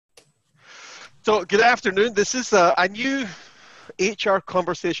So, good afternoon. This is a new HR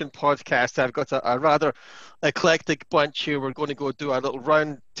conversation podcast. I've got a rather eclectic bunch here. We're going to go do a little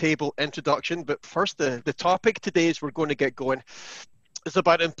round table introduction. But first, the topic today is we're going to get going. It's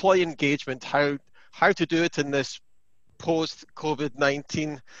about employee engagement, how to do it in this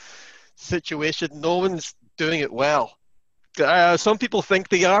post-COVID-19 situation. No one's doing it well. Some people think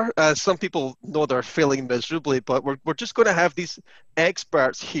they are. Some people know they're failing miserably. But we're just going to have these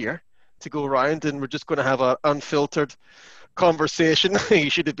experts here to go around, and we're just going to have an unfiltered conversation. You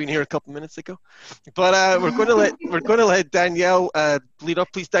should have been here a couple minutes ago. But we're going to let Danielle lead up,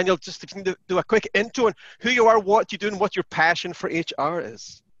 please. Danielle, just to do a quick intro on who you are, what you do, and what your passion for HR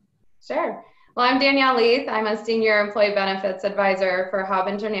is. Sure. Well, I'm Danielle Leath. I'm a senior employee benefits advisor for Hub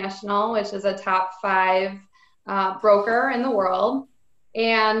International, which is a top 5 broker in the world.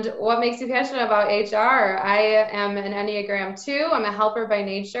 And what makes me passionate about HR? I am an Enneagram 2. I'm a helper by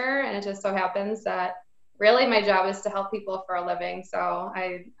nature, and it just so happens that really my job is to help people for a living. So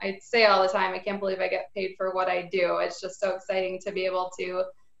I say all the time, I can't believe I get paid for what I do. It's just so exciting to be able to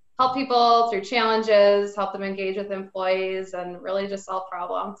help people through challenges, help them engage with employees, and really just solve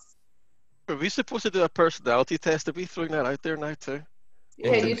problems. Are we supposed to do a personality test? Are we throwing that out there now too?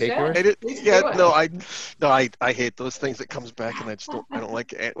 Yeah, you should. I hate those things that comes back, and I don't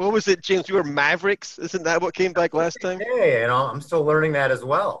like it. What was it, James? You were Mavericks, isn't that what came back last time? Hey, I'm still learning that as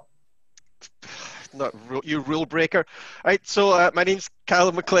well. You rule breaker. All right, so my name's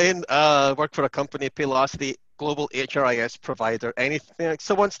Calum Maclean. Work for a company, Paylocity, global HRIS provider. Anything, it's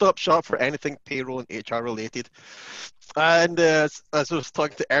a one-stop shop for anything payroll and HR related. And as I was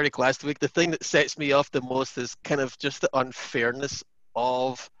talking to Eric last week, the thing that sets me off the most is kind of just the unfairness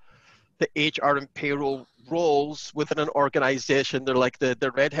of the HR and payroll roles within an organization. They're like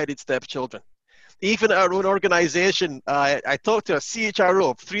the red-headed stepchildren. Even our own organization, I talked to a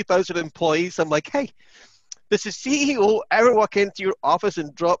CHRO of 3,000 employees. I'm like, hey, does the CEO ever walk into your office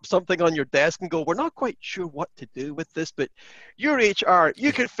and drop something on your desk and go, we're not quite sure what to do with this, but you're HR,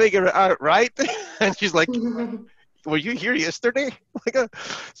 you can figure it out, right? And she's like, were you here yesterday?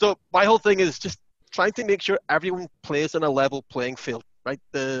 So my whole thing is just trying to make sure everyone plays on a level playing field, right?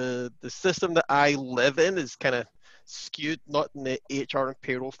 The system that I live in is kind of skewed, not in the HR and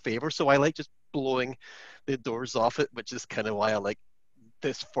payroll favor. So I like just blowing the doors off it, which is kind of why I like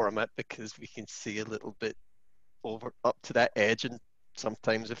this format, because we can see a little bit over up to that edge. And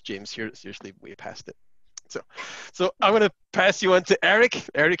sometimes if James here, it's usually way past it. So I'm going to pass you on to Eric.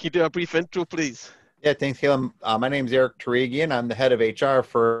 Eric, you do a brief intro, please. Yeah, thanks, Calum. My name's Eric Torigian. I'm the head of HR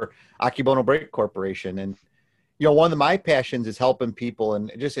for Akebono Brake Corporation. And, one of my passions is helping people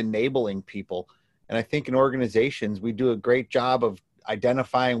and just enabling people. And I think in organizations, we do a great job of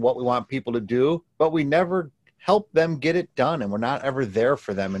identifying what we want people to do, but we never help them get it done. And we're not ever there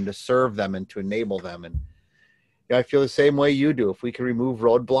for them and to serve them and to enable them. And I feel the same way you do. If we can remove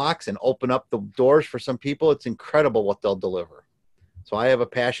roadblocks and open up the doors for some people, it's incredible what they'll deliver. So I have a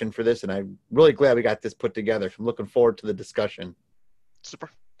passion for this, and I'm really glad we got this put together. I'm looking forward to the discussion.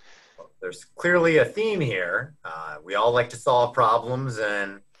 Super. Well, there's clearly a theme here. We all like to solve problems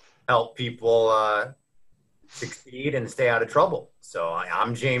and help people succeed and stay out of trouble. So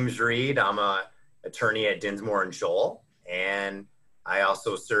I'm James Reid. I'm an attorney at Dinsmore and Scholl, and I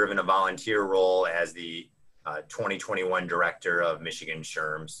also serve in a volunteer role as the 2021 director of Michigan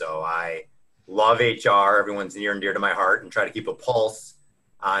SHRM. So I love HR. Everyone's near and dear to my heart, and try to keep a pulse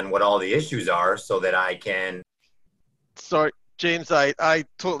on what all the issues are so that I can. Sorry, James, I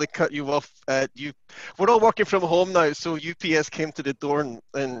totally cut you off. We're all working from home now, so UPS came to the door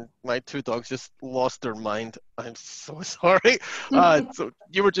and my 2 dogs just lost their mind. I'm so sorry. So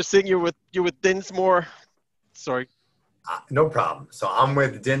you were just saying you're with Dinsmore. Sorry. No problem. So I'm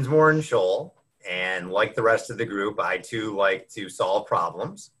with Dinsmore and Scholl, and like the rest of the group, I too like to solve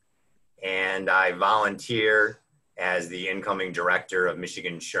problems. And I volunteer as the incoming director of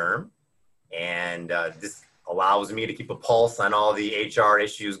Michigan SHRM. And this allows me to keep a pulse on all the HR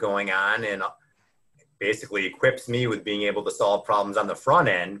issues going on, and basically equips me with being able to solve problems on the front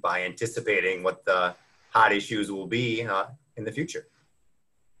end by anticipating what the hot issues will be in the future.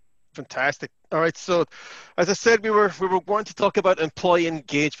 Fantastic. All right. So as I said, we were going to talk about employee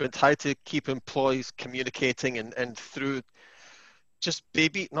engagement, how to keep employees communicating and through just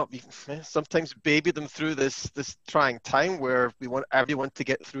sometimes baby them through this trying time where we want everyone to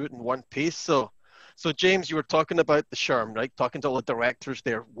get through it in one piece. So James, you were talking about the SHRM, right? Talking to all the directors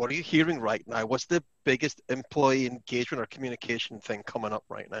there. What are you hearing right now? What's the biggest employee engagement or communication thing coming up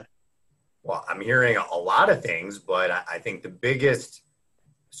right now? Well, I'm hearing a lot of things, but I think the biggest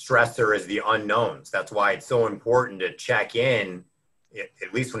stressor is the unknowns. That's why it's so important to check in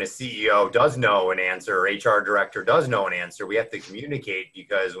at least when a CEO does know an answer or HR director does know an answer, we have to communicate,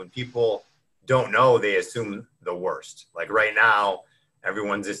 because when people don't know, they assume the worst. Like right now,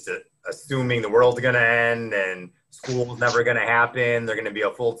 everyone's just assuming the world's going to end and school's never going to happen. They're going to be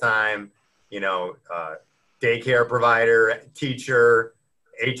a full-time, daycare provider, teacher,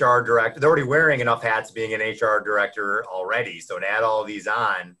 HR director. They're already wearing enough hats being an HR director already. So to add all these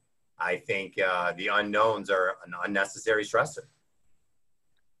on, I think the unknowns are an unnecessary stressor.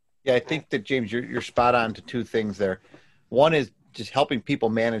 Yeah, I think that, James, you're spot on to two things there. One is just helping people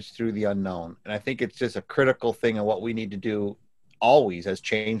manage through the unknown. And I think it's just a critical thing of what we need to do always as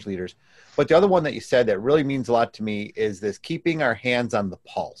change leaders. But the other one that you said that really means a lot to me is this keeping our hands on the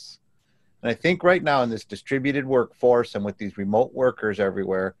pulse. And I think right now in this distributed workforce and with these remote workers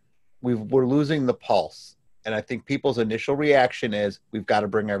everywhere, we're losing the pulse. And I think people's initial reaction is we've got to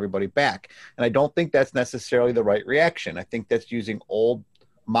bring everybody back. And I don't think that's necessarily the right reaction. I think that's using old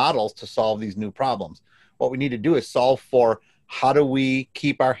models to solve these new problems. What we need to do is solve for how do we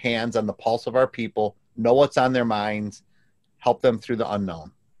keep our hands on the pulse of our people, know what's on their minds, help them through the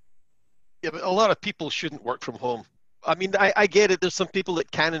unknown. Yeah, but a lot of people shouldn't work from home. I mean, I get it. There's some people that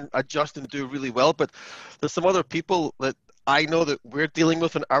can adjust and do really well, but there's some other people that I know that we're dealing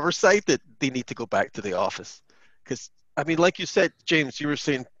with on our side that they need to go back to the office. Because, I mean, like you said, James, you were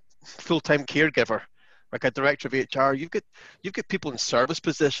saying full-time caregiver, like a director of HR. You've got people in service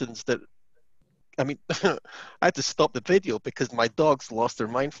positions that, I mean, I had to stop the video because my dogs lost their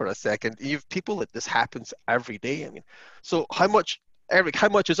mind for a second. You have people that this happens every day. I mean, so how much, Eric, how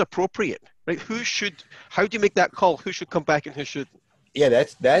much is appropriate, right? How do you make that call? Who should come back and who shouldn't? Yeah,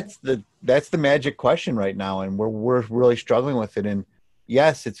 that's the magic question right now. And we're really struggling with it. And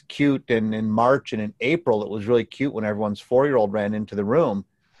yes, it's cute. And in March and in April, it was really cute when everyone's 4-year-old ran into the room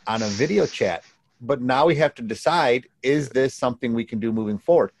on a video chat. But now we have to decide, is this something we can do moving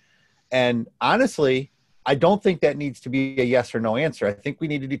forward? And honestly, I don't think that needs to be a yes or no answer. I think we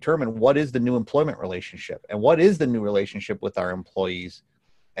need to determine what is the new employment relationship and what is the new relationship with our employees.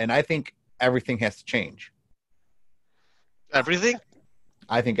 And I think everything has to change. Everything?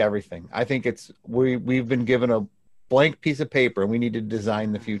 I think everything. I think we've been given a blank piece of paper and we need to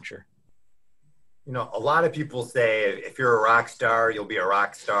design the future. A lot of people say if you're a rock star, you'll be a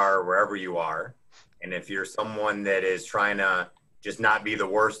rock star wherever you are. And if you're someone that is trying to just not be the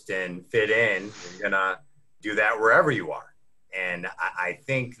worst and fit in, you're going to do that wherever you are. And I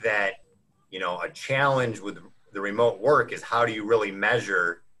think that, a challenge with the remote work is how do you really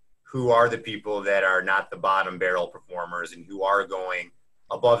measure who are the people that are not the bottom barrel performers and who are going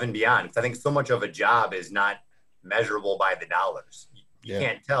above and beyond. Because I think so much of a job is not measurable by the dollars. You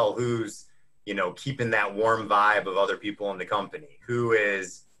can't tell who's, keeping that warm vibe of other people in the company, who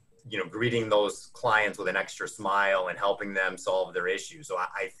is, greeting those clients with an extra smile and helping them solve their issues. So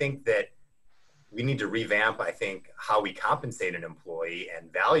I think that we need to revamp, how we compensate an employee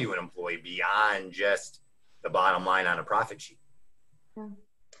and value an employee beyond just the bottom line on a profit sheet. Yeah.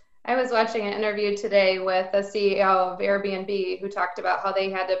 I was watching an interview today with the CEO of Airbnb who talked about how they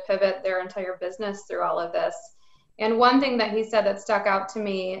had to pivot their entire business through all of this. And one thing that he said that stuck out to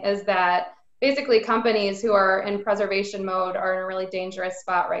me is that basically companies who are in preservation mode are in a really dangerous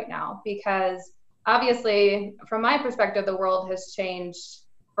spot right now, because obviously from my perspective, the world has changed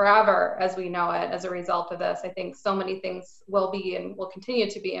forever as we know it as a result of this. I think so many things will be and will continue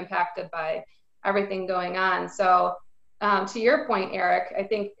to be impacted by everything going on. So to your point, Eric, I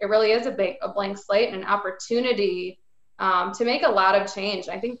think it really is a blank slate and an opportunity to make a lot of change.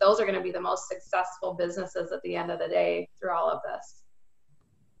 I think those are going to be the most successful businesses at the end of the day through all of this.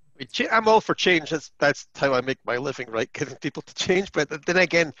 I'm all for change. That's how I make my living, right? Getting people to change. But then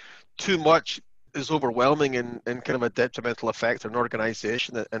again, too much is overwhelming and kind of a detrimental effect on an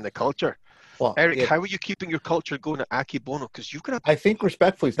organization and the culture. Well, Eric, how are you keeping your culture going at Akebono? Because you've got I think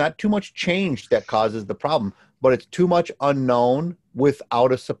respectfully, it's not too much change that causes the problem, but it's too much unknown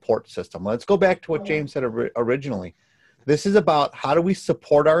without a support system. Let's go back to what James said originally. This is about how do we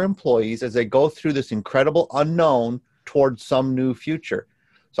support our employees as they go through this incredible unknown towards some new future.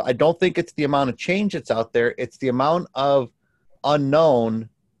 So I don't think it's the amount of change that's out there. It's the amount of unknown.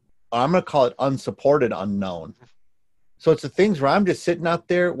 I'm going to call it unsupported unknown. So it's the things where I'm just sitting out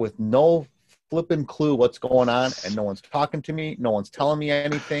there with no flipping clue what's going on and no one's talking to me. No one's telling me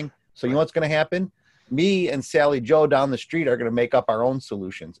anything. So you know what's going to happen? Me and Sally Joe down the street are going to make up our own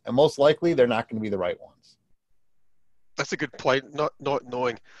solutions. And most likely they're not going to be the right ones. That's a good point. Not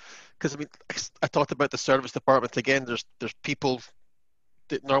knowing. Because I mean, I talked about the service department again. There's people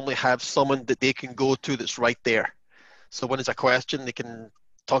that normally have someone that they can go to that's right there. So when it's a question, they can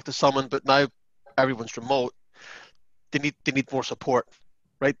talk to someone, but now everyone's remote. they need more support,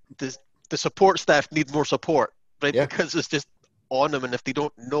 right? The support staff need more support, right? Yeah. Because it's just on them, and if they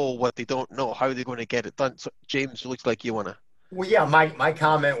don't know what they don't know, how are they going to get it done? So James, it looks like you want to. Well, yeah, my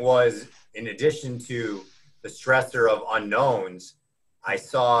comment was, in addition to the stressor of unknowns, I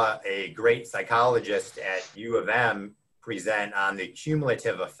saw a great psychologist at U of M present on the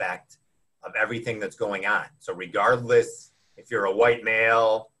cumulative effect of everything that's going on. So regardless if you're a white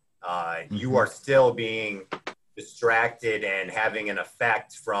male, you are still being distracted and having an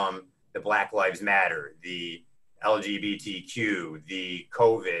effect from the Black Lives Matter, the LGBTQ, the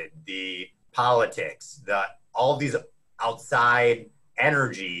COVID, the politics, all these outside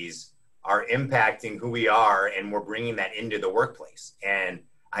energies are impacting who we are, and we're bringing that into the workplace. And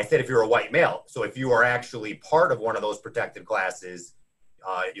I said, if you're a white male, so if you are actually part of one of those protected classes,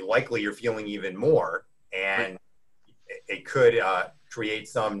 you're feeling even more, and it could create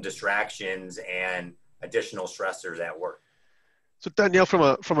some distractions and additional stressors at work. So Danielle,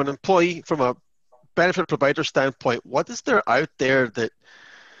 from an employee, from a benefit provider standpoint, what is there out there that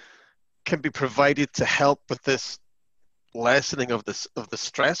can be provided to help with this lessening of the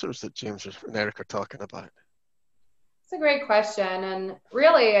stressors that James and Eric are talking about? It's a great question. And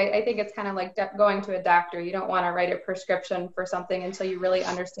really, I think it's kind of like going to a doctor. You don't want to write a prescription for something until you really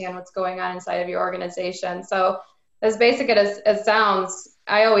understand what's going on inside of your organization. So as basic as it sounds,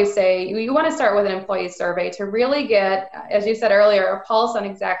 I always say you want to start with an employee survey to really get, as you said earlier, a pulse on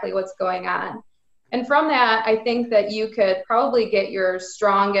exactly what's going on. And from that, I think that you could probably get your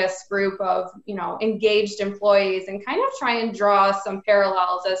strongest group of, engaged employees and kind of try and draw some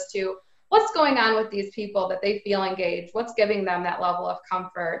parallels as to what's going on with these people that they feel engaged, what's giving them that level of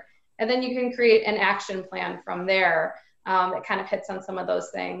comfort. And then you can create an action plan from there that kind of hits on some of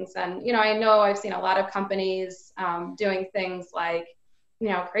those things. And, I know I've seen a lot of companies doing things like,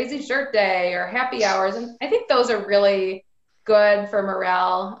 crazy shirt day or happy hours. And I think those are really good for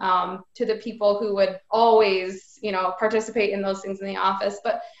morale to the people who would always, participate in those things in the office.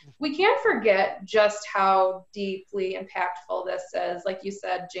 But we can't forget just how deeply impactful this is. Like you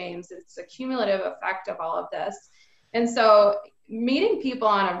said, James, it's a cumulative effect of all of this. And so meeting people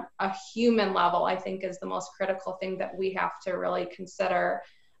on a human level, I think, is the most critical thing that we have to really consider.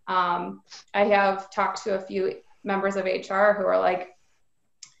 I have talked to a few members of HR who are like,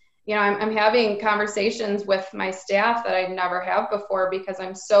 I'm having conversations with my staff that I never have before because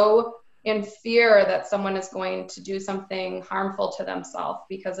I'm so in fear that someone is going to do something harmful to themselves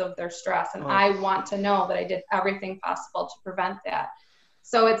because of their stress. And I want to know that I did everything possible to prevent that.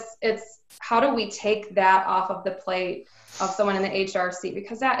 So it's how do we take that off of the plate of someone in the HR seat?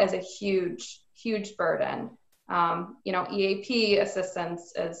 Because that is a huge, huge burden. EAP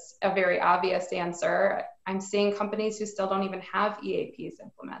assistance is a very obvious answer. I'm seeing companies who still don't even have EAPs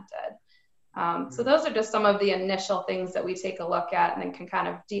implemented. So those are just some of the initial things that we take a look at and then can kind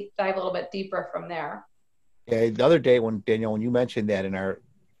of dive a little bit deeper from there. Yeah, the other day Danielle, when you mentioned that in our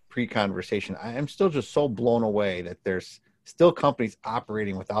pre-conversation, I am still just so blown away that there's still companies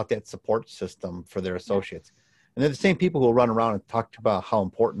operating without that support system for their associates. And they're the same people who will run around and talk about how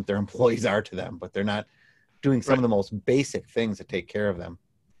important their employees are to them, but they're not doing some of the most basic things to take care of them.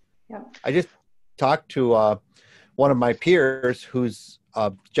 Yeah. I just talked to one of my peers who's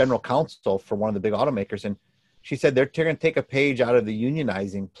general counsel for one of the big automakers, and she said they're going to take a page out of the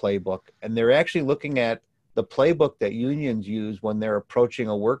unionizing playbook, and they're actually looking at the playbook that unions use when they're approaching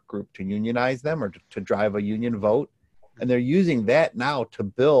a work group to unionize them or to drive a union vote, and they're using that now to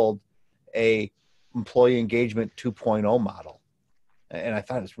build a employee engagement 2.0 model. And I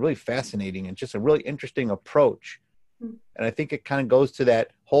thought it's really fascinating and just a really interesting approach. And I think it kind of goes to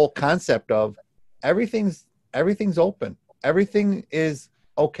that whole concept of everything's open. Everything is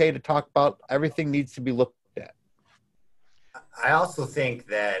okay to talk about. Everything needs to be looked at. I also think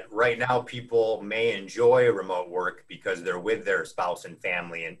that right now people may enjoy remote work because they're with their spouse and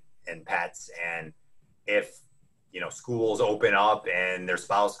family and pets. And if, schools open up and their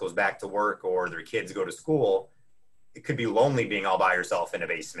spouse goes back to work or their kids go to school, it could be lonely being all by yourself in a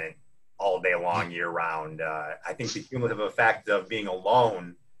basement all day long, year round. I think the cumulative effect of being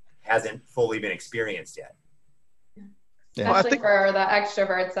alone hasn't fully been experienced yet. Yeah. Especially for the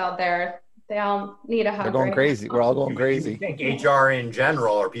extroverts out there, they all need a hug. They're going crazy. We're all going crazy. I think HR in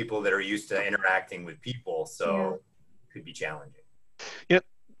general are people that are used to interacting with people, so it could be challenging. Yeah,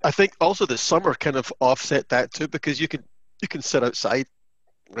 I think also the summer kind of offset that too, because you can sit outside,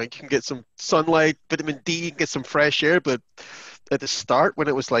 right? You can get some sunlight, vitamin D, you can get some fresh air. But at the start, when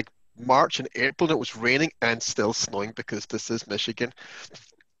it was like March and April and it was raining and still snowing because this is Michigan,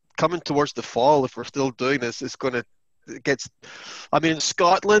 coming towards the fall, if we're still doing this, it's going to it gets, I mean, in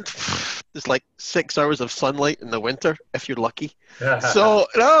Scotland, there's like 6 hours of sunlight in the winter if you're lucky. So,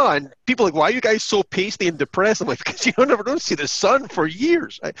 no, and people are like, why are you guys so pasty and depressed? I'm like, because you don't see the sun for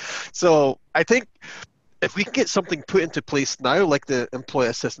years. So I think if we can get something put into place now, like the employee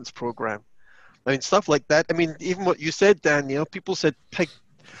assistance program, I mean, stuff like that. I mean, even what you said, Danielle, people said, hey,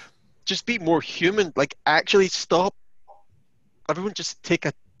 just be more human, like actually stop. Everyone just take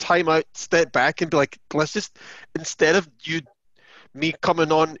a time out, step back and be like, let's just, instead of me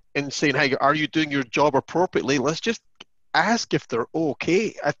coming on and saying, hey, are you doing your job appropriately? Let's just ask if they're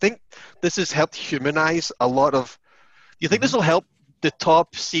okay. I think this has helped humanize a lot of, you think this will help the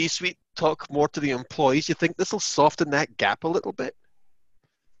top C-suite talk more to the employees? You think this will soften that gap a little bit?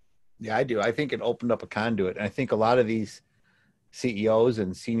 Yeah, I do. I think it opened up a conduit. And I think a lot of these CEOs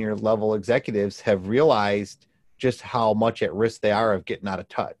and senior level executives have realized just how much at risk they are of getting out of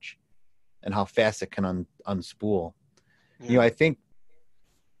touch and how fast it can unspool. Yeah. You know, I think,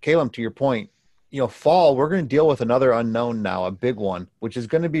 Calum, to your point, you know, fall, we're going to deal with another unknown now, a big one, which is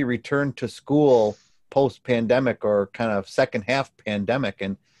going to be return to school post-pandemic or kind of second half pandemic.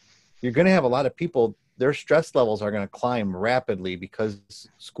 And you're going to have a lot of people, their stress levels are going to climb rapidly because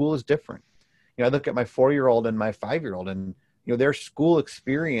school is different. You know, I look at my 4-year-old and my 5-year-old, and, you know, their school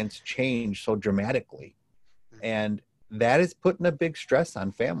experience changed so dramatically. And that is putting a big stress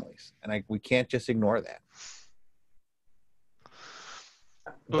on families. And we can't just ignore that.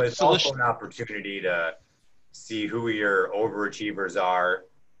 But it's also an opportunity to see who your overachievers are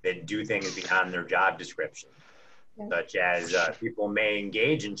that do things beyond their job description, such as people may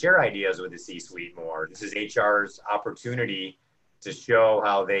engage and share ideas with the C-suite more. This is HR's opportunity to show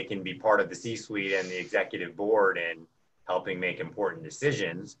how they can be part of the C-suite and the executive board and helping make important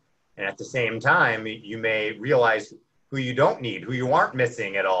decisions. And at the same time, you may realize who you don't need, who you aren't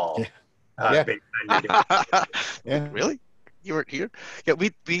missing at all. Based on your Really? You weren't here? Yeah,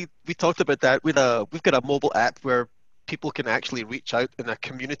 we talked about that. We've got a mobile app where people can actually reach out in a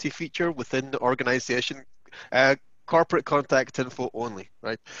community feature within the organization, corporate contact info only,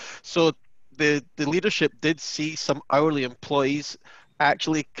 right? So the leadership did see some hourly employees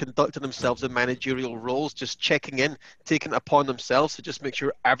actually conducting themselves in managerial roles, just checking in, taking it upon themselves to just make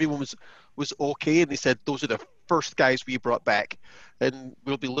sure everyone was okay. And they said those are the first guys we brought back, and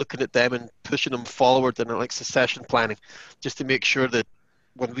we'll be looking at them and pushing them forward in like succession planning, just to make sure that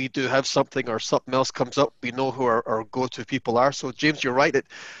when we do have something or something else comes up, we know who our go-to people are. So James, you're right,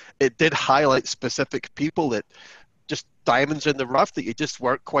 it did highlight specific people that just diamonds in the rough that you just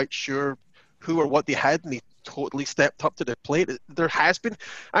weren't quite sure who or what they had, and they totally stepped up to the plate. There has been,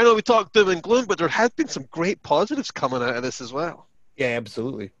 I know we talked doom and gloom, but there has been some great positives coming out of this as well. Yeah,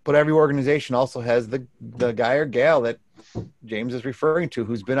 absolutely. But every organization also has the guy or gal that James is referring to,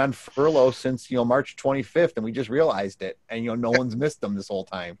 who's been on furlough since, you know, March 25th, and we just realized it, and, you know, no one's missed them this whole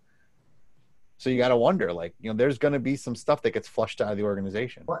time. So you got to wonder, like, you know, there's going to be some stuff that gets flushed out of the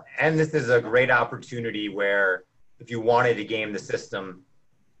organization. And this is a great opportunity where if you wanted to game the system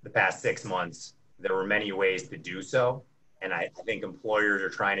the past 6 months, there were many ways to do so. And I think employers are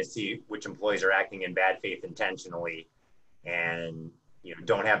trying to see which employees are acting in bad faith intentionally and, you know,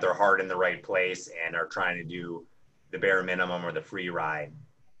 don't have their heart in the right place and are trying to do the bare minimum or the free ride.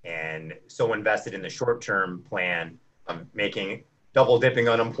 And so invested in the short-term plan of making double dipping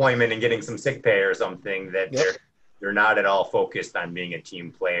unemployment and getting some sick pay or something that they're not at all focused on being a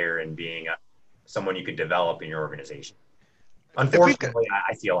team player and being someone you could develop in your organization. Unfortunately,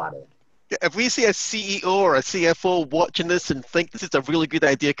 I see a lot of it. If we see a CEO or a CFO watching this and think this is a really good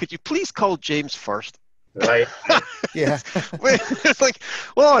idea, could you please call James first? Right. Yeah. It's like,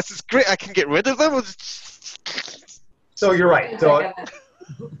 well, this is great. I can get rid of them. So you're right. So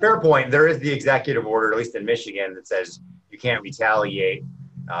fair point. There is the executive order, at least in Michigan, that says you can't retaliate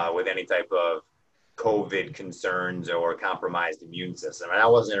with any type of COVID concerns or compromised immune system. And I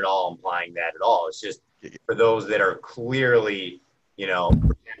wasn't at all implying that at all. It's just for those that are clearly, you know,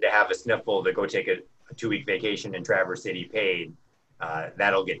 pretend to have a sniffle to go take a 2-week vacation in Traverse City paid,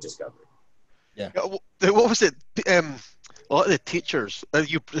 that'll get discovered. Yeah. What was it? A lot of the teachers,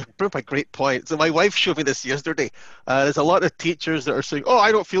 you bring up a great point. So my wife showed me this yesterday. There's a lot of teachers that are saying, oh,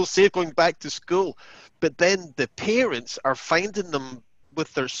 I don't feel safe going back to school. But then the parents are finding them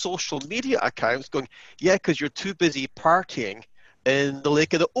with their social media accounts going, yeah, because you're too busy partying in the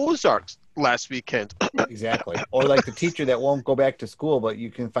Lake of the Ozarks last weekend. Exactly. Or like the teacher that won't go back to school, but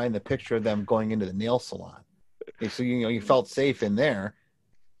you can find the picture of them going into the nail salon. So, you know, you felt safe in there.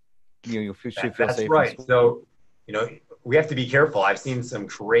 You should feel That's safe. Right. So, you know, we have to be careful. I've seen some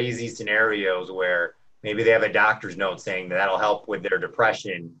crazy scenarios where maybe they have a doctor's note saying that'll help with their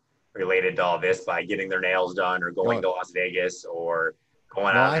depression, related to all this by getting their nails done or going to Las Vegas or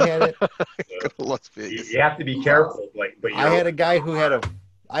going No, on. I had it. Las Vegas. You have to be careful. But I had a guy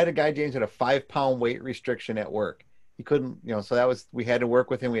James, had a 5-pound weight restriction at work. He couldn't, so we had to work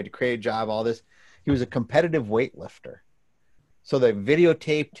with him. We had to create a job, all this. He was a competitive weightlifter. So they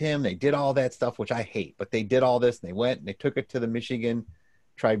videotaped him. They did all that stuff, which I hate, but they did all this and they went and they took it to the Michigan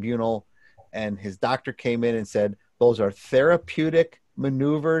tribunal, and his doctor came in and said, those are therapeutic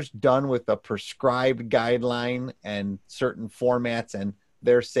maneuvers done with a prescribed guideline and certain formats, and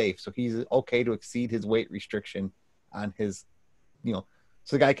they're safe. So he's okay to exceed his weight restriction on his, so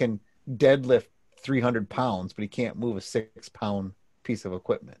the guy can deadlift 300 pounds, but he can't move a 6-pound piece of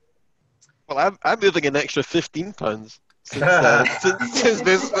equipment. Well, I'm moving an extra 15 pounds since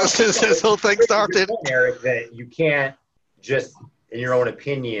this whole thing started. Eric, that you can't just, in your own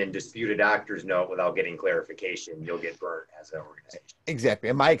opinion, dispute a doctor's note without getting clarification. You'll get burnt as an organization. Exactly.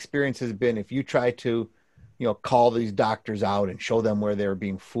 And my experience has been, if you try to, call these doctors out and show them where they're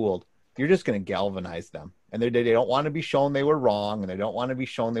being fooled, you're just going to galvanize them. And they don't want to be shown they were wrong, and they don't want to be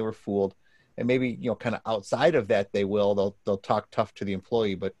shown they were fooled. And maybe, kind of outside of that, they'll talk tough to the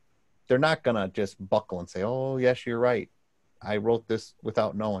employee, but they're not going to just buckle and say, oh, yes, you're right. I wrote this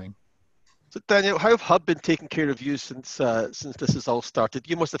without knowing. So, Danielle, how have Hub been taking care of you since this has all started?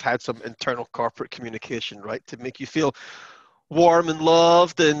 You must have had some internal corporate communication, right, to make you feel warm and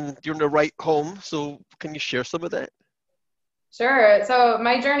loved and you're in the right home. So can you share some of that? Sure. So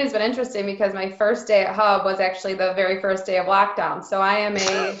my journey has been interesting because my first day at Hub was actually the very first day of lockdown. So I am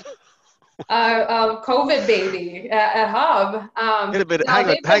a COVID baby at Hub. Wait a minute,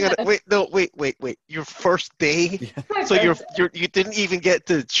 hang on. Wait. Your first day? So you didn't even get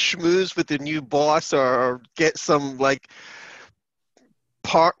to schmooze with the new boss or get some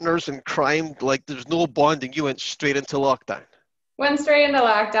partners in crime? There's no bonding. You went straight into lockdown. Went straight into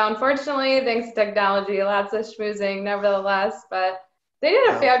lockdown. Fortunately, thanks to technology, lots of schmoozing nevertheless, but they did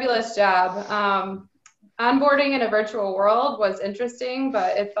a fabulous job. Onboarding in a virtual world was interesting,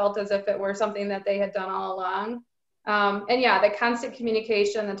 but it felt as if it were something that they had done all along. And yeah, the constant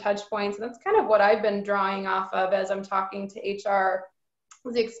communication, the touch points, and that's kind of what I've been drawing off of as I'm talking to HR,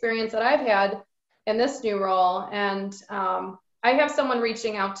 the experience that I've had in this new role. And I have someone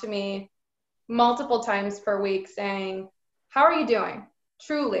reaching out to me multiple times per week saying, how are you doing?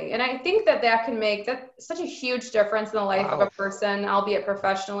 Truly. And I think that can make such a huge difference in the life of a person, albeit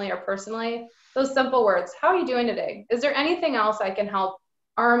professionally or personally. Those simple words. How are you doing today? Is there anything else I can help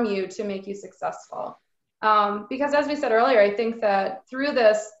arm you to make you successful? Because as we said earlier, I think that through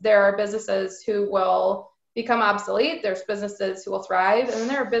this, there are businesses who will become obsolete. There's businesses who will thrive. And then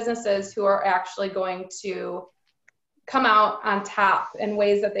there are businesses who are actually going to come out on top in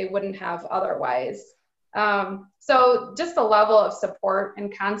ways that they wouldn't have otherwise. So just the level of support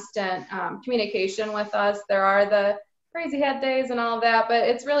and constant communication with us. There are the crazy head days and all of that, but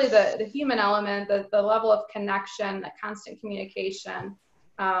it's really the human element, the level of connection, the constant communication,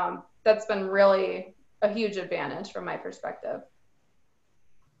 that's been really a huge advantage from my perspective.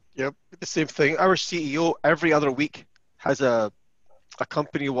 Yep, the same thing. Our CEO every other week has a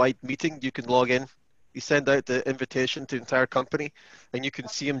company-wide meeting. You can log in. We send out the invitation to the entire company, and you can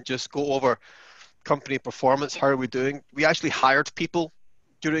see him just go over company performance. How are we doing? We actually hired people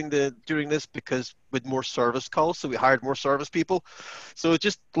during this because with more service calls, so we hired more service people. So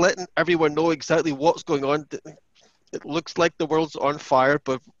just letting everyone know exactly what's going on. It looks like the world's on fire,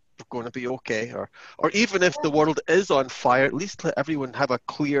 but we're going to be okay. Or even if the world is on fire, at least let everyone have a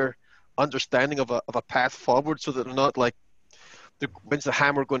clear understanding of a path forward, so that they're not like, when's the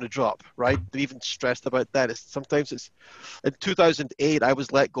hammer going to drop, right? They're even stressed about that. Sometimes it's in 2008, I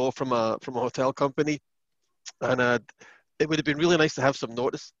was let go from a hotel company, and it would have been really nice to have some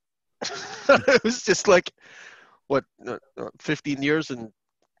notice. It was just like, 15 years, and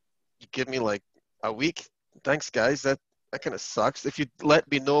you give me like a week. Thanks, guys. That kind of sucks. If you let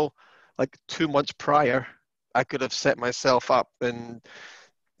me know like 2 months prior, I could have set myself up and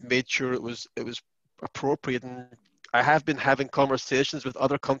made sure it was appropriate. And I have been having conversations with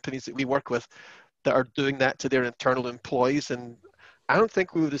other companies that we work with that are doing that to their internal employees, and I don't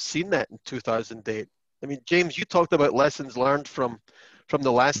think we would have seen that in 2008. I mean, James, you talked about lessons learned from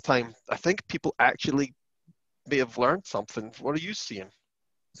the last time. I think people actually may have learned something. What are you seeing?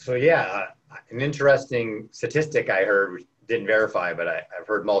 So yeah, an interesting statistic I heard, which didn't verify, but I've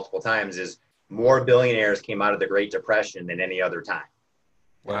heard multiple times, is more billionaires came out of the Great Depression than any other time.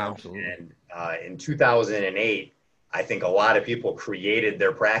 Wow. Absolutely. And in 2008, I think a lot of people created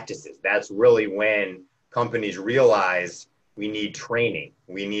their practices. That's really when companies realized we need training.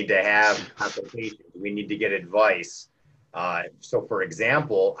 We need to have consultations. We need to get advice. So for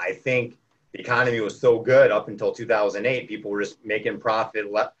example, I think the economy was so good up until 2008, people were just making profit,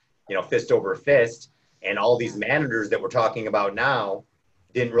 fist over fist. And all these managers that we're talking about now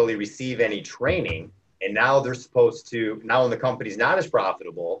didn't really receive any training. And now they're supposed to, now when the company's not as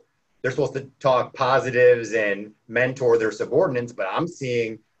profitable, they're supposed to talk positives and mentor their subordinates. But I'm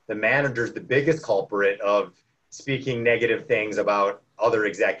seeing the managers the biggest culprit of speaking negative things about other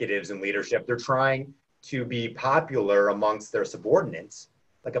executives and leadership. They're trying to be popular amongst their subordinates,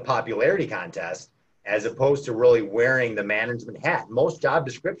 like a popularity contest, as opposed to really wearing the management hat. Most job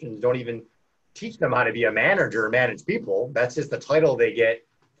descriptions don't even teach them how to be a manager or manage people. That's just the title they get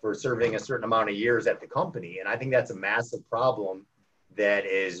for serving a certain amount of years at the company. And I think that's a massive problem that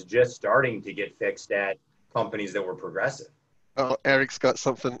is just starting to get fixed at companies that were progressive. Oh, Eric's got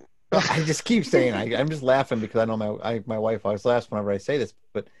something. I just keep saying, I'm just laughing because I know my wife always laughs whenever I say this,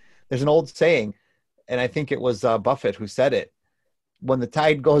 but there's an old saying, and I think it was Buffett who said it: when the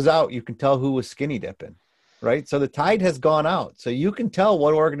tide goes out, you can tell who was skinny dipping, right? So the tide has gone out. So you can tell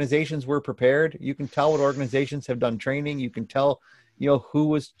what organizations were prepared. You can tell what organizations have done training. You can tell, who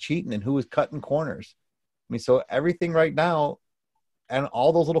was cheating and who was cutting corners. I mean, so everything right now and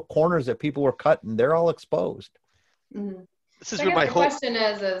all those little corners that people were cutting, they're all exposed. Mm-hmm. This is where my whole question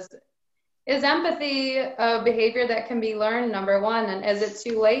is empathy a behavior that can be learned, number one, and is it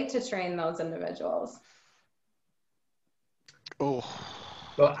too late to train those individuals? Oh,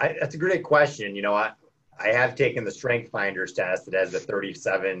 well, that's a great question. I have taken the Strength Finders test. It has the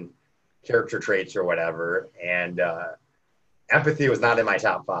 37 character traits or whatever, and empathy was not in my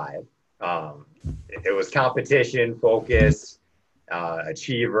top 5. It was competition, focus,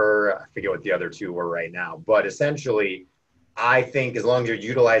 achiever. I forget what the other 2 were right now, but essentially, I think as long as you're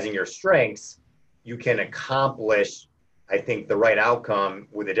utilizing your strengths, you can accomplish, I think, the right outcome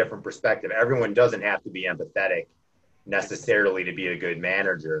with a different perspective. Everyone doesn't have to be empathetic necessarily to be a good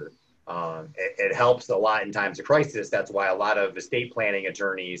manager. It helps a lot in times of crisis. That's why a lot of estate planning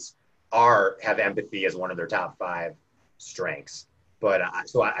attorneys have empathy as one of their top 5 strengths. But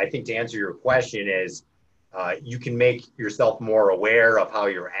so I think to answer your question is, you can make yourself more aware of how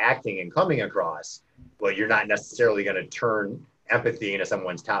you're acting and coming across, but you're not necessarily going to turn empathy into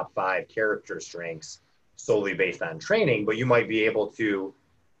someone's top 5 character strengths solely based on training, but you might be able to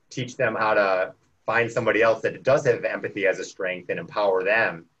teach them how to find somebody else that does have empathy as a strength and empower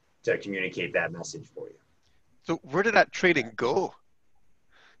them to communicate that message for you. So where did that training go?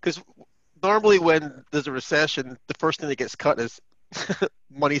 Because normally when there's a recession, the first thing that gets cut is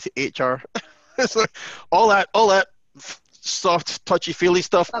money to HR. So all that soft, touchy-feely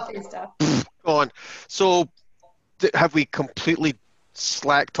stuff. Fluffy stuff. Gone. So have we completely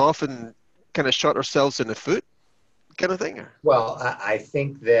slacked off and kind of shot ourselves in the foot kind of thing? Well, I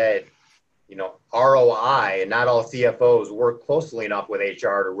think that, ROI, and not all CFOs work closely enough with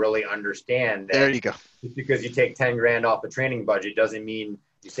HR to really understand that. There you go. Just because you take 10 grand off a training budget doesn't mean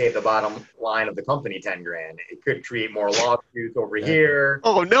you save the bottom line of the company 10 grand. It could create more lawsuits over here.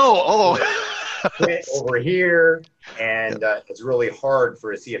 Oh, no. Oh. Over here. And it's really hard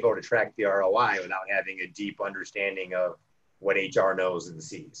for a CFO to track the ROI without having a deep understanding of what HR knows and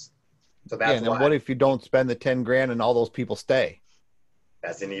sees. So that's and then what if you don't spend the 10 grand and all those people stay?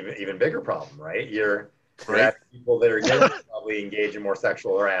 That's an even bigger problem, right? You're having people that are going to probably engage in more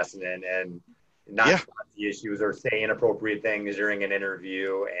sexual harassment and not spot the issues or say inappropriate things during an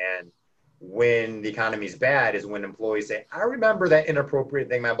interview. And when the economy's bad is when employees say, I remember that inappropriate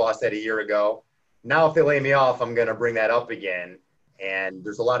thing my boss said a year ago. Now, if they lay me off, I'm going to bring that up again. And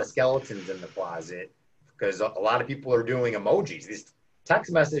there's a lot of skeletons in the closet because a lot of people are doing emojis. These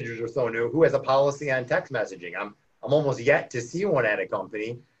text messages are so new. Who has a policy on text messaging? I'm almost yet to see one at a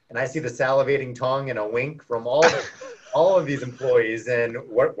company, and I see the salivating tongue and a wink from all of these employees. And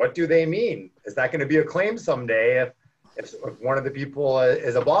what do they mean? Is that going to be a claim someday if one of the people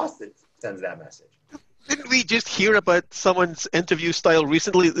is a boss that sends that message? Didn't we just hear about someone's interview style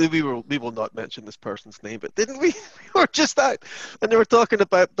recently? We will not mention this person's name, but didn't we? Or just that, and they were talking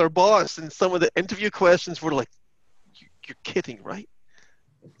about their boss, and some of the interview questions were like, "You're kidding, right?"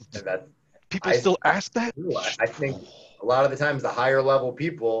 And that people still ask that. I think a lot of the times the higher level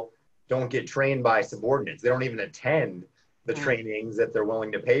people don't get trained by subordinates. They don't even attend the trainings that they're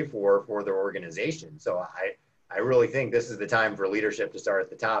willing to pay for their organization. So I really think this is the time for leadership to start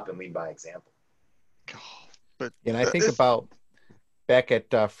at the top and lead by example. But and I think about back at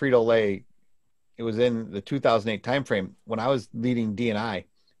Frito-Lay, it was in the 2008 timeframe when I was leading D&I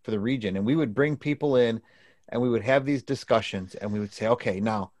for the region, and we would bring people in and we would have these discussions and we would say, okay,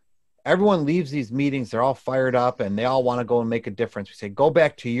 now everyone leaves these meetings, they're all fired up and they all want to go and make a difference. We say, go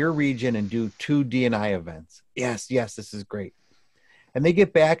back to your region and do 2 D&I events. Yes, this is great. And they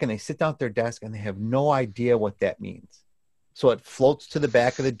get back and they sit down at their desk and they have no idea what that means. So it floats to the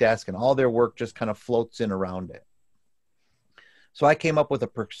back of the desk and all their work just kind of floats in around it. So I came up with a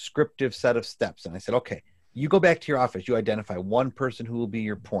prescriptive set of steps. And I said, okay, you go back to your office, you identify one person who will be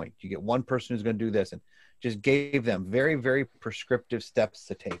your point. You get one person who's going to do this, and just gave them very, very prescriptive steps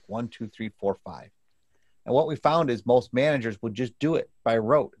to take. 1, 2, 3, 4, 5. And what we found is most managers would just do it by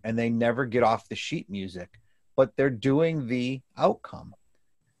rote and they never get off the sheet music, but they're doing the outcome.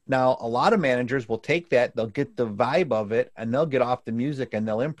 Now, a lot of managers will take that, they'll get the vibe of it, and they'll get off the music and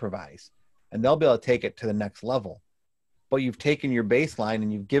they'll improvise and they'll be able to take it to the next level. But you've taken your baseline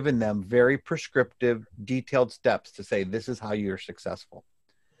and you've given them very prescriptive, detailed steps to say, this is how you're successful.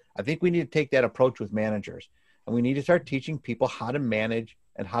 I think we need to take that approach with managers, and we need to start teaching people how to manage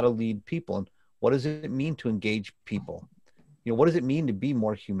and how to lead people. And what does it mean to engage people? You know, what does it mean to be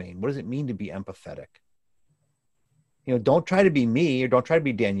more humane? What does it mean to be empathetic? You know, don't try to be me, or don't try to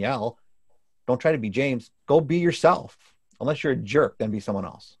be Danielle. Don't try to be James. Go be yourself. Unless you're a jerk, then be someone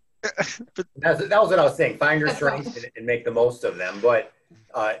else. That was what I was saying. Find your strengths and make the most of them. But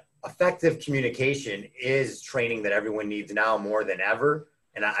effective communication is training that everyone needs now more than ever.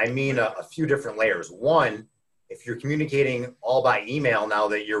 And I mean a few different layers. One, if you're communicating all by email now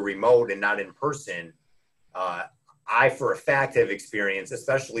that you're remote and not in person, I, for a fact, have experienced,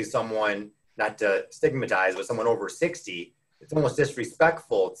 especially someone, not to stigmatize, but someone over 60, it's almost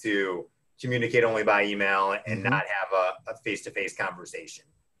disrespectful to communicate only by email and not have a face-to-face conversation.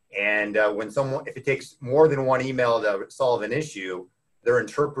 And if it takes more than one email to solve an issue, they're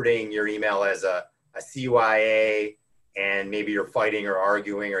interpreting your email as a CYA, and maybe you're fighting or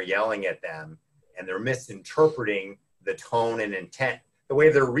arguing or yelling at them, and they're misinterpreting the tone and intent. The way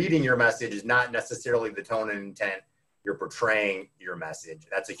they're reading your message is not necessarily the tone and intent you're portraying your message.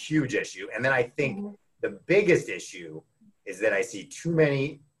 That's a huge issue. And then I think the biggest issue is that I see too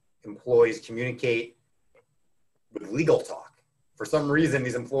many employees communicate with legal talk. For some reason,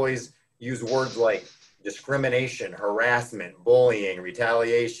 these employees use words like discrimination, harassment, bullying,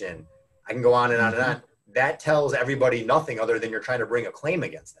 retaliation. I can go on and on and on. That tells everybody nothing other than you're trying to bring a claim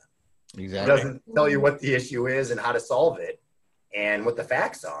against them. Exactly. It doesn't tell you what the issue is and how to solve it and what the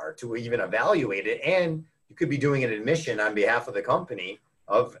facts are to even evaluate it. And you could be doing an admission on behalf of the company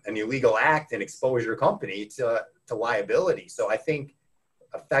of an illegal act and expose your company to liability. So I think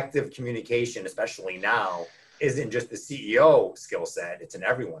effective communication, especially now, isn't just the CEO skill set, it's an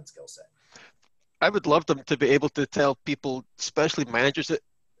everyone skill set. I would love them to be able to tell people, especially managers, that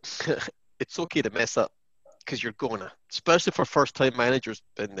it's okay to mess up because you're going to, especially for first-time managers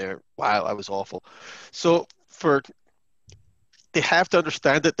been there. Wow, I was awful. So they have to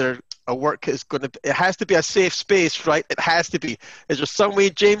understand that their work is going to, it has to be a safe space, right? It has to be. Is there some way,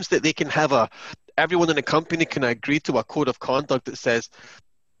 James, that they can have everyone in the company can agree to a code of conduct that says,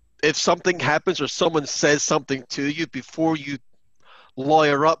 if something happens or someone says something to you before you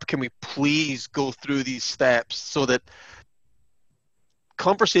lawyer up, can we please go through these steps so that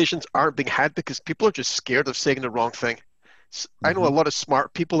conversations aren't being had because people are just scared of saying the wrong thing. I know a lot of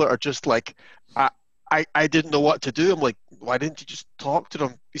smart people that are just like, I didn't know what to do. I'm like, why didn't you just talk to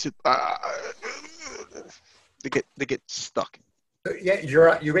them? He said, they get stuck. Yeah,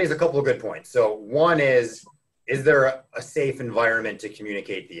 you raise a couple of good points. So one is there a safe environment to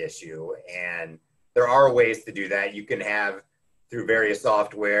communicate the issue? And there are ways to do that. You can have through various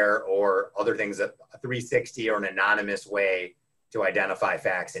software or other things, a 360 or an anonymous way to identify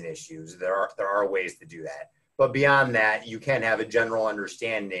facts and issues. There are ways to do that. But beyond that, you can have a general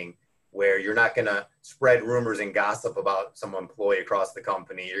understanding where you're not going to spread rumors and gossip about some employee across the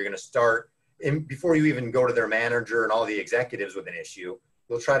company. You're going to start, before you even go to their manager and all the executives with an issue,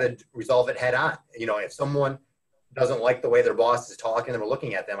 you'll try to resolve it head on. You know, if someone doesn't like the way their boss is talking and we're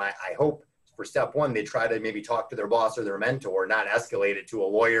looking at them, I hope for step one, they try to maybe talk to their boss or their mentor, not escalate it to a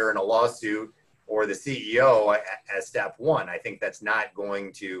lawyer and a lawsuit or the CEO as step one. I think that's not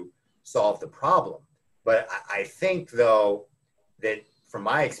going to solve the problem. But I think, though, that from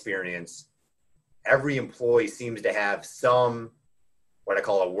my experience, every employee seems to have some, what I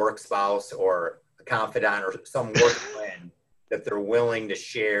call a work spouse or a confidant or some work friend that they're willing to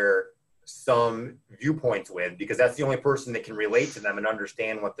share some viewpoints with, because that's the only person that can relate to them and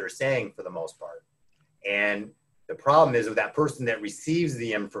understand what they're saying for the most part. And the problem is with that person that receives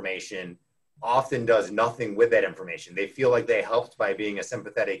the information often does nothing with that information. They feel like they helped by being a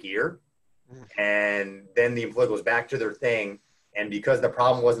sympathetic ear. And then the employee goes back to their thing. And because the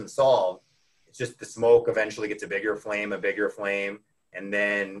problem wasn't solved, it's just the smoke eventually gets a bigger flame. And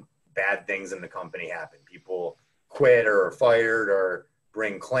then bad things in the company happen. People quit or are fired or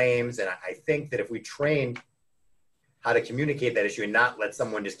bring claims. And I think that if we train how to communicate that issue and not let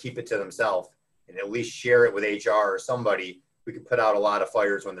someone just keep it to themselves and at least share it with HR or somebody, we could put out a lot of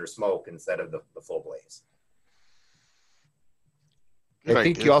fires when there's smoke instead of the full blaze. I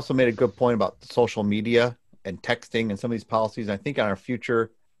think you also made a good point about social media and texting and some of these policies. I think on our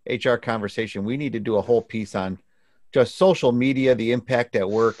future HR conversation, we need to do a whole piece on just social media, the impact at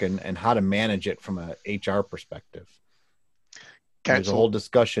work, and how to manage it from a HR perspective. There's a whole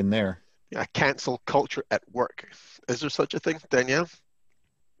discussion there. Yeah, cancel culture at work. Is there such a thing, Danielle?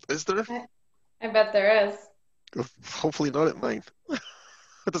 Is there? I bet there is. Hopefully not at mine. It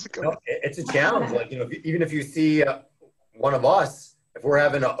doesn't come. No, it's a challenge. Like, even if you see one of us, if we're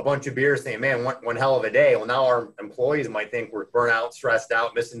having a bunch of beers saying, man, one hell of a day, well, now our employees might think we're burnt out, stressed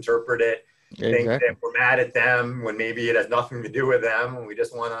out, misinterpret it, think that we're mad at them when maybe it has nothing to do with them, and we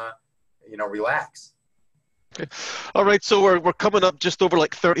just want to, relax. Okay. All right, so we're coming up just over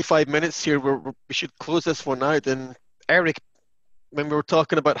like 35 minutes here. We should close this one out. And Eric, when we were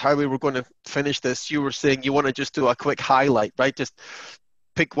talking about how we were going to finish this, you were saying you want to just do a quick highlight, right? Just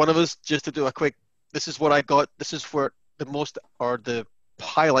pick one of us just to do a quick, this is what I got, this is where the most, or the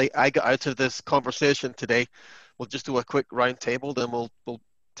highlight I got out of this conversation today. We'll just do a quick round table, then we'll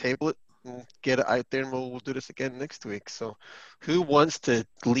table it and get it out there, and we'll do this again next week. So who wants to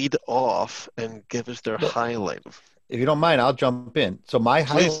lead off and give us their highlight? If you don't mind, I'll jump in. So my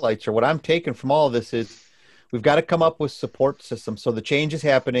highlights, or what I'm taking from all of this, is we've got to come up with support systems. So the change is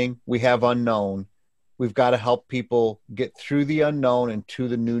happening. We have unknown. We've got to help people get through the unknown and to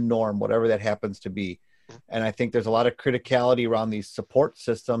the new norm, whatever that happens to be. And I think there's a lot of criticality around these support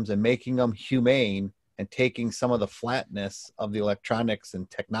systems and making them humane and taking some of the flatness of the electronics and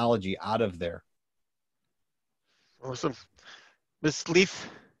technology out of there. Awesome. Ms. Leath?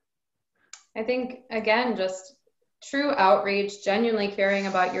 I think, again, just true outreach, genuinely caring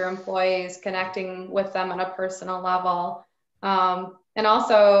about your employees, connecting with them on a personal level. And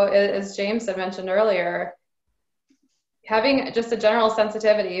also, as James had mentioned earlier, having just a general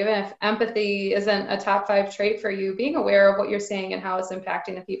sensitivity, even if empathy isn't a top 5 trait for you, being aware of what you're seeing and how it's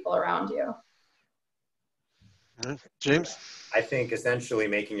impacting the people around you. James? I think essentially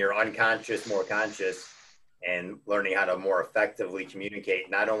making your unconscious more conscious and learning how to more effectively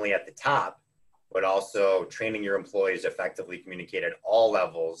communicate, not only at the top, but also training your employees to effectively communicate at all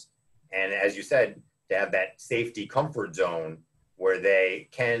levels. And as you said, to have that safety comfort zone where they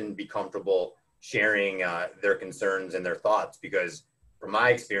can be comfortable sharing their concerns and their thoughts, because from my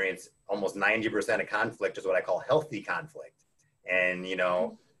experience, almost 90% of conflict is what I call healthy conflict. And,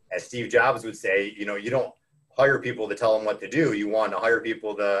 as Steve Jobs would say, you don't hire people to tell them what to do. You want to hire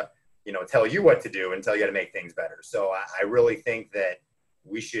people to, tell you what to do and tell you how to make things better. So I really think that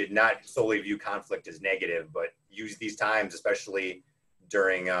we should not solely view conflict as negative, but use these times, especially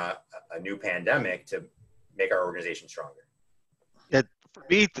during a new pandemic, to make our organization stronger. Yeah, for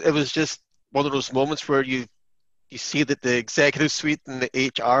me, it was just one of those moments where you see that the executive suite and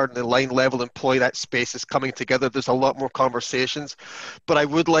the HR and the line level employee, that space is coming together. There's a lot more conversations, but I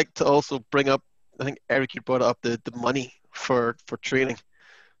would like to also bring up, I think Eric, you brought up the money for training.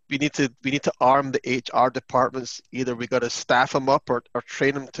 We need to arm the HR departments. Either we got to staff them up or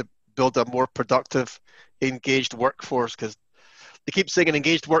train them to build a more productive, engaged workforce, because they keep saying an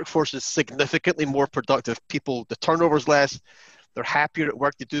engaged workforce is significantly more productive. People, the turnover's less, they're happier at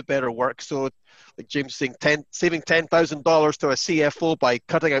work, they do better work. So like James saying, saving $10,000 to a CFO by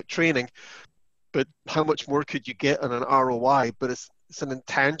cutting out training, but how much more could you get on an ROI? But it's an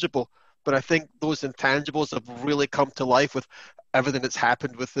intangible. But I think those intangibles have really come to life with everything that's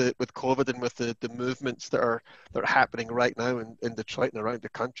happened with COVID and with the movements that are happening right now in Detroit and around the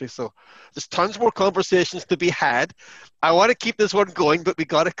country. So there's tons more conversations to be had. I want to keep this one going, but we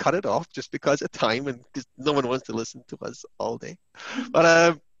got to cut it off just because of time and because no one wants to listen to us all day.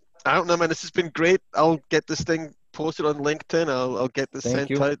 But I don't know, man. This has been great. I'll get this thing posted on LinkedIn. I'll get this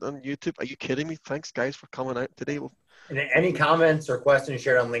sent out on YouTube. Are you kidding me? Thanks, guys, for coming out today. And any comments or questions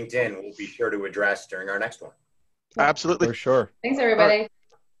shared on LinkedIn, we'll be sure to address during our next one. Absolutely. For sure. Thanks, everybody.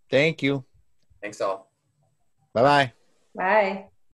 Thank you. Thanks all. Bye-bye. Bye.